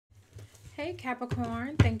Hey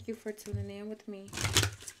Capricorn, thank you for tuning in with me.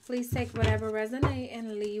 Please take whatever resonate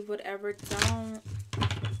and leave whatever don't.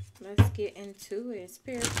 Let's get into it.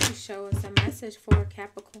 Spirit, please show us a message for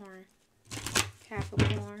Capricorn.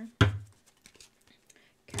 Capricorn.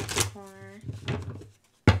 Capricorn.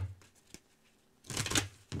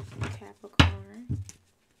 Capricorn.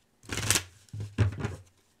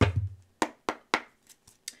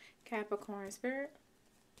 Capricorn, Spirit.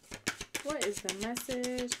 What is the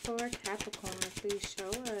message for Capricorn? Please show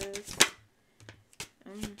us.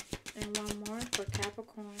 And one more for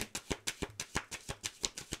Capricorn.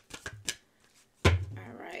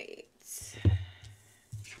 Alright.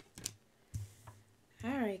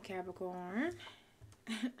 Alright, Capricorn.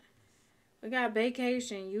 We got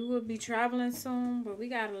vacation. You will be traveling soon, but we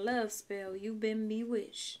got a love spell. You've been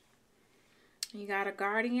bewitched. You got a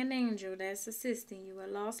guardian angel that's assisting you. A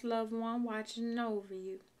lost loved one watching over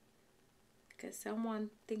you. Because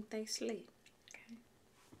someone think they sleep. Okay.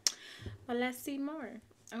 Well, let's see more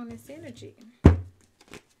on this energy.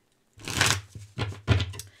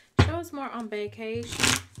 Show us more on vacation.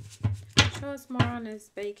 Show us more on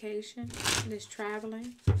this vacation. This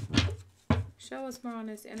traveling. Show us more on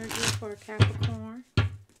this energy for Capricorn.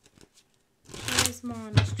 Show us more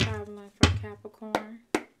on this traveling for Capricorn.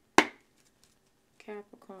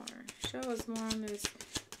 Capricorn. Show us more on this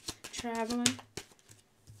traveling.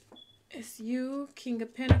 It's you, King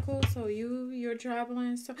of Pentacles, so you're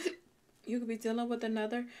traveling, so you could be dealing with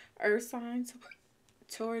another earth sign, so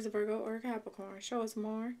Taurus, Virgo, or Capricorn. Show us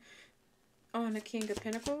more on the King of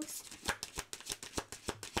Pentacles.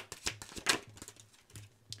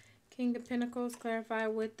 King of Pentacles, clarify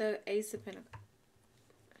with the Ace of Pentacles.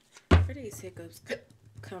 Where do these hiccups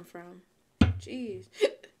come from? Jeez.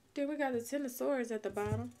 Then we got the Ten of Swords at the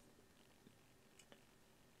bottom.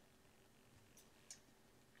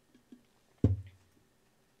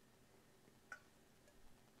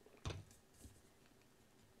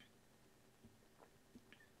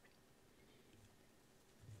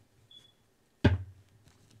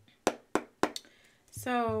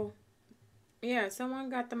 So, yeah, someone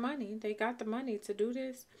got the money. They got the money to do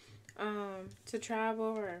this, to travel,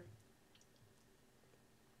 or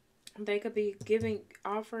they could be giving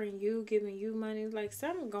you money. Like,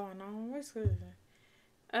 something going on. What's good?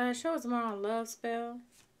 Show us more on love spell.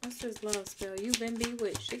 What's this love spell? You've been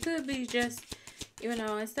bewitched. It could be just, you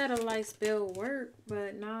know, instead of like spell work,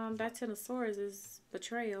 but no, that Ten of Swords is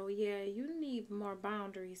betrayal. Yeah, you need more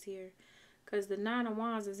boundaries here, because the Nine of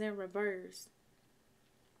Wands is in reverse.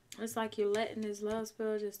 It's like you're letting this love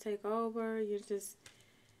spell just take over. You're just,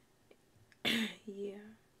 yeah.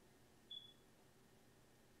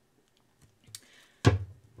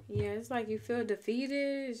 Yeah, it's like you feel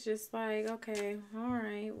defeated. It's just like, okay, all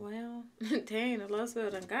right, well, dang, the love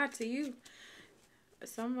spell done got to you.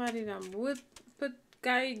 Somebody done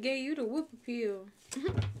gave you the whoop appeal.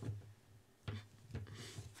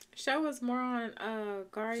 Show us more on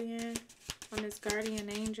guardian, on this guardian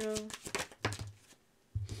angel.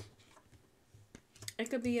 It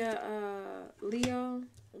could be a Leo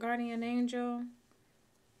guardian angel.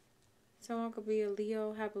 Someone could be a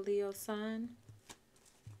Leo, have a Leo sun.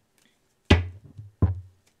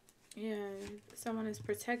 Yeah, someone is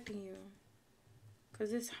protecting you.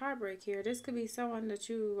 Because it's heartbreak here. This could be someone that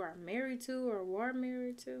you are married to or were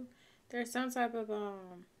married to. There's some type of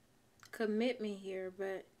commitment here,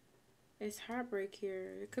 but it's heartbreak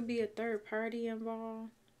here. It could be a third party involved.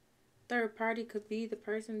 Third party could be the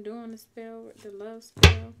person doing the spell, the love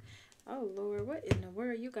spell. Oh, Lord, what in the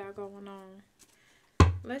world you got going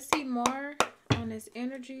on? Let's see more on this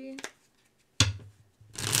energy.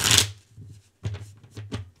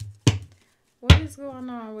 What is going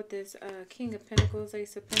on with this King of Pentacles,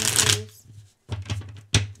 Ace of Pentacles?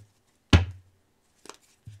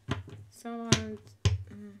 Someone,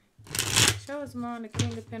 show us more on the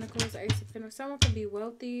King of Pentacles, Ace of Pentacles. Someone could be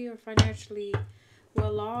wealthy or financially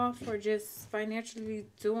well off, or just financially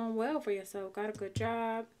doing well for yourself. Got a good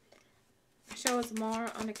job. Show us more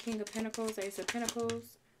on the King of Pentacles, Ace of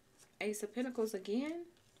Pentacles. Ace of Pentacles again?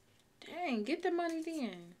 Dang, get the money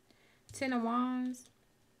then. Ten of Wands.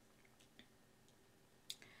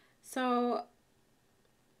 So,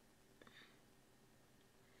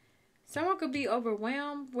 someone could be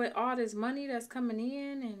overwhelmed with all this money that's coming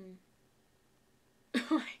in,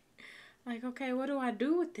 and like, okay, what do I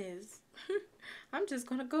do with this? I'm just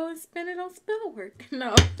going to go and spend it on spell work.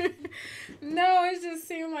 No. No, it just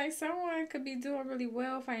seemed like someone could be doing really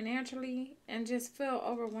well financially and just feel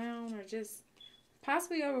overwhelmed, or just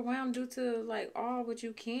possibly overwhelmed due to, like, all what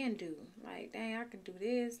you can do. Like, dang, I can do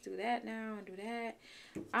this, do that now, and do that.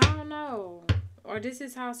 I don't know. Or this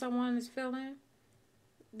is how someone is feeling.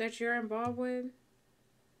 that you're involved with.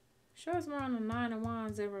 Show us more on the Nine of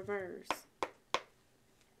Wands in reverse.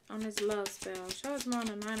 On this love spell. Show us more on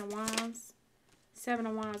the Nine of Wands. Seven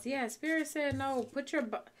of Wands. Yeah, Spirit said no. Put your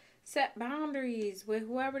set boundaries with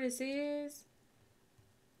whoever this is.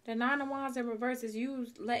 The Nine of Wands in reverse is you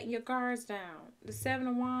letting your guards down. The Seven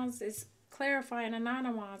of Wands is clarifying the Nine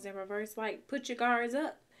of Wands in reverse. Like, put your guards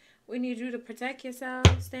up. We need you to protect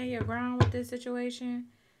yourself. Stand your ground with this situation.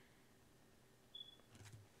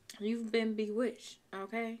 You've been bewitched,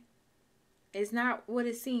 okay? It's not what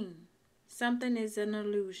it seems. Something is an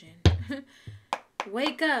illusion.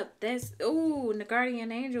 Wake up. That's, ooh, and the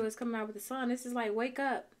guardian angel is coming out with the sun. This is like, wake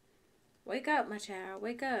up. Wake up, my child.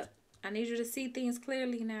 Wake up. I need you to see things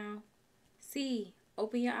clearly now. See.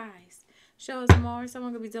 Open your eyes. Show us more.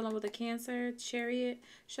 Someone could be dealing with a Cancer, Chariot.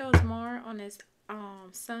 Show us more on this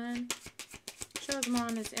sun. Show us more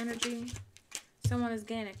on this energy. Someone is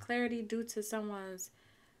gaining clarity due to someone's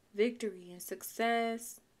victory and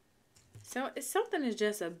success. So something is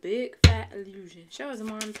just a big fat illusion. Show us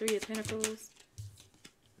more on the Three of Pentacles.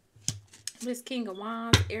 This King of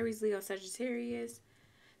Wands, Aries, Leo, Sagittarius.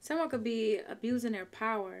 Someone could be abusing their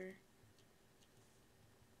power.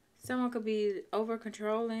 Someone could be over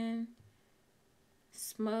controlling,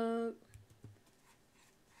 smug,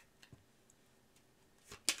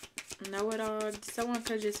 know it all. Someone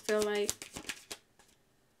could just feel like,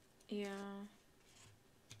 yeah.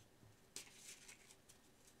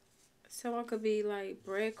 Someone could be like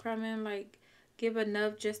breadcrumbing, like give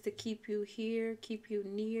enough just to keep you here, keep you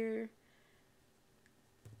near.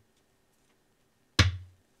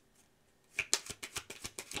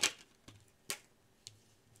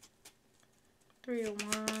 Three of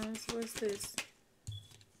Wands. What's this?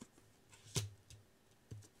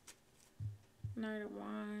 Knight of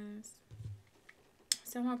Wands.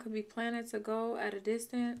 Someone could be planning to go at a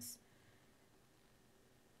distance.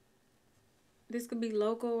 This could be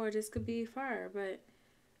local or this could be far, but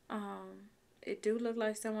it do look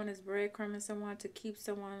like someone is breadcrumbing someone to keep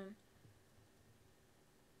someone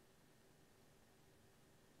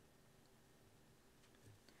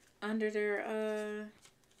under their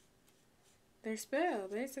spell,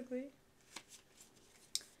 basically.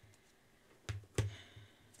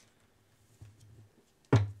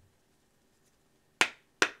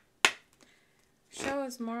 Show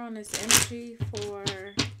us more on this energy for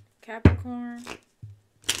Capricorn.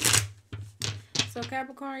 So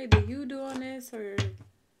Capricorn, either you doing this or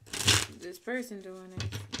this person doing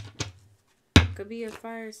this. Could be a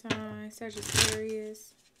fire sign,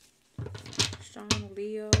 Sagittarius, strong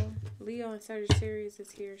Leo. Leo and Sagittarius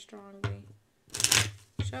is here strongly.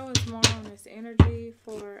 Show us more on this energy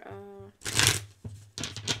for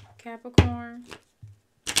Capricorn.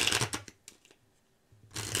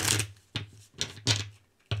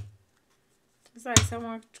 It's like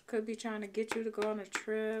someone could be trying to get you to go on a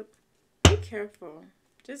trip. Be careful.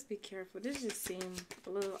 Just be careful. This just seems a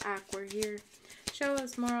little awkward here. Show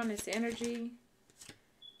us more on this energy.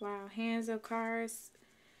 Wow. Hands of cards.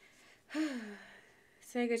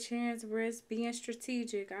 Take a chance, risk, being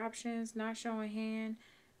strategic. Options, not showing hand,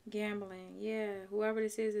 gambling. Yeah, whoever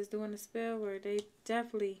this is doing the spell where they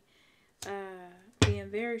definitely being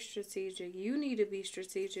very strategic. You need to be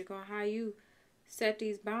strategic on how you set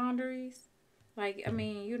these boundaries. Like, I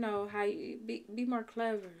mean, you know, how you be more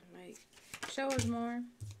clever. Like, show us more.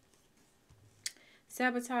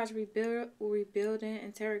 Sabotage, rebuilding,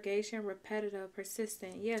 interrogation, repetitive,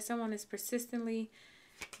 persistent. Yeah, someone is persistently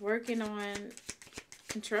working on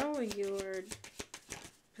controlling you or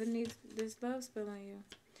putting this love spell on you.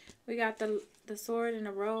 We got the sword and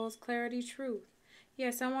the rose, clarity, truth.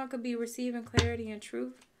 Yeah, someone could be receiving clarity and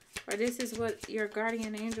truth. Or this is what your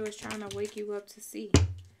guardian angel is trying to wake you up to see.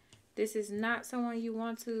 This is not someone you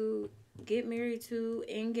want to get married to,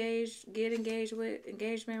 get engaged with,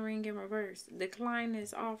 engagement ring in reverse. Decline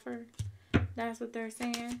this offer. That's what they're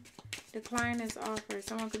saying. Decline this offer.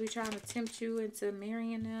 Someone could be trying to tempt you into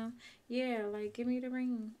marrying them. Yeah, like, give me the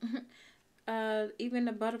ring. Even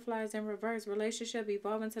the butterflies in reverse. Relationship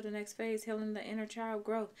evolving to the next phase. Healing the inner child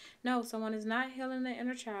growth. No, someone is not healing the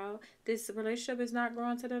inner child. This relationship is not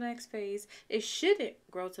growing to the next phase. It shouldn't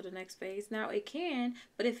grow to the next phase. Now, it can.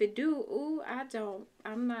 But if it do, ooh,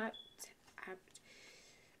 I'm not.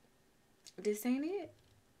 This ain't it.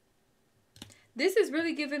 This is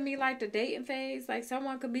really giving me like the dating phase. Like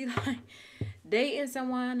someone could be like dating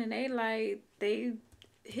someone and they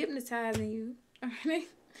hypnotizing you.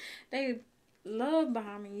 They love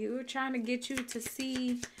bombing you, trying to get you to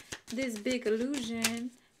see this big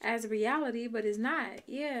illusion as reality, but it's not.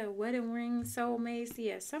 Yeah, wedding ring, soulmates.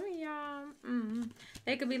 Yeah, some of y'all,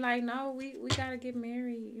 they could be like, no, we gotta get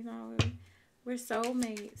married. You know, We're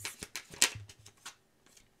soulmates.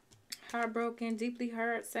 Heartbroken, deeply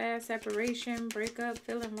hurt, sad, separation, breakup,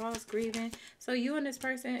 feeling lost, grieving. So you and this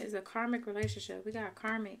person is a karmic relationship. We got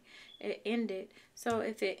karmic. It ended. So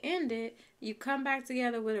if it ended, you come back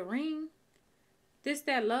together with a ring. This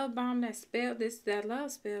that love bomb, that spell, this that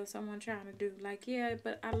love spell someone trying to do. Like, yeah,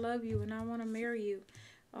 but I love you and I want to marry you.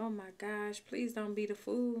 Oh my gosh, please don't be the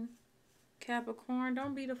fool. Capricorn,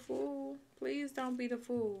 don't be the fool. Please don't be the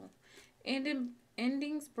fool.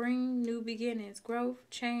 Endings bring new beginnings, growth,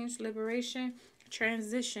 change, liberation,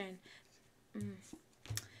 transition.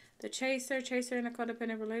 The chaser in a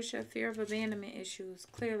codependent relationship, fear of abandonment issues,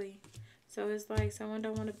 clearly. So it's like someone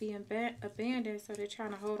don't want to be abandoned, so they're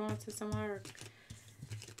trying to hold on to someone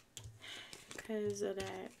because of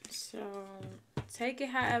that. So take it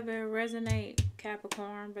however it resonate,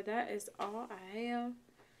 Capricorn, but that is all I have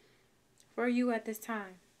for you at this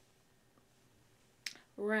time.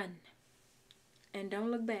 Run. And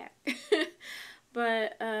don't look back.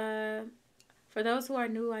 But for those who are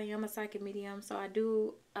new, I am a psychic medium. So I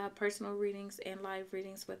do personal readings and live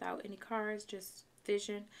readings without any cards, just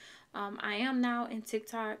vision. I am now in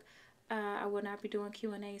TikTok. I will not be doing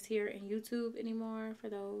Q&As here in YouTube anymore for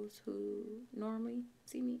those who normally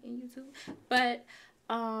see me in YouTube. But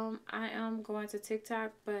I am going to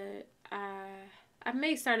TikTok, but I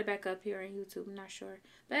may start it back up here in YouTube. I'm not sure.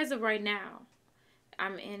 But as of right now,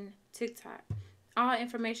 I'm in TikTok. All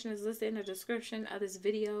information is listed in the description of this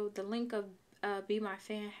video. The link of Be My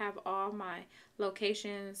Fan have all my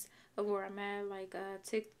locations of where I'm at, like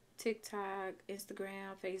TikTok,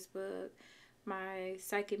 Instagram, Facebook, my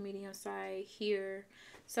psychic medium site here.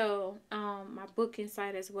 So my booking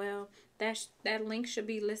site as well. That link should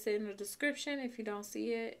be listed in the description. If you don't see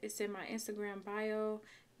it, it's in my Instagram bio.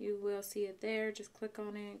 You will see it there. Just click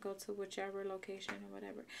on it and go to whichever location or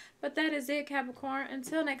whatever. But that is it, Capricorn.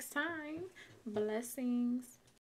 Until next time, blessings.